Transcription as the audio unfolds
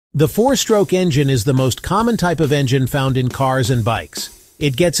The four-stroke engine is the most common type of engine found in cars and bikes.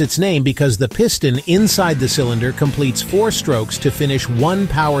 It gets its name because the piston inside the cylinder completes 4 strokes to finish one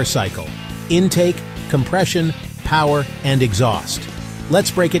power cycle: intake, compression, power, and exhaust. Let's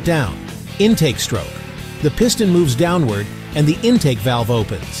break it down. Intake stroke. The piston moves downward and the intake valve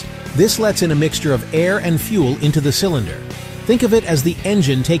opens. This lets in a mixture of air and fuel into the cylinder. Think of it as the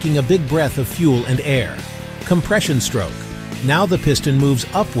engine taking a big breath of fuel and air. Compression stroke. Now the piston moves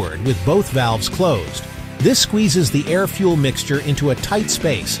upward with both valves closed. This squeezes the air-fuel mixture into a tight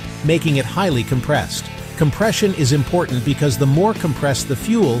space, making it highly compressed. Compression is important because the more compressed the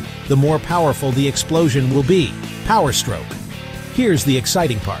fuel, the more powerful the explosion will be. Power stroke. Here's the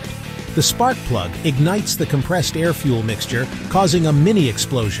exciting part. The spark plug ignites the compressed air-fuel mixture, causing a mini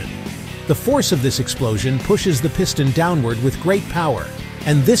explosion. The force of this explosion pushes the piston downward with great power,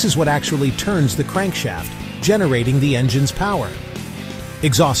 and this is what actually turns the crankshaft, generating the engine's power.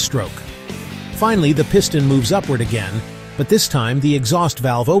 Exhaust stroke. Finally, the piston moves upward again, but this time the exhaust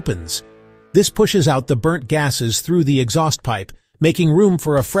valve opens. This pushes out the burnt gases through the exhaust pipe, making room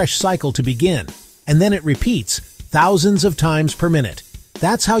for a fresh cycle to begin. And then it repeats, thousands of times per minute.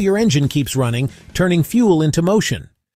 That's how your engine keeps running, turning fuel into motion.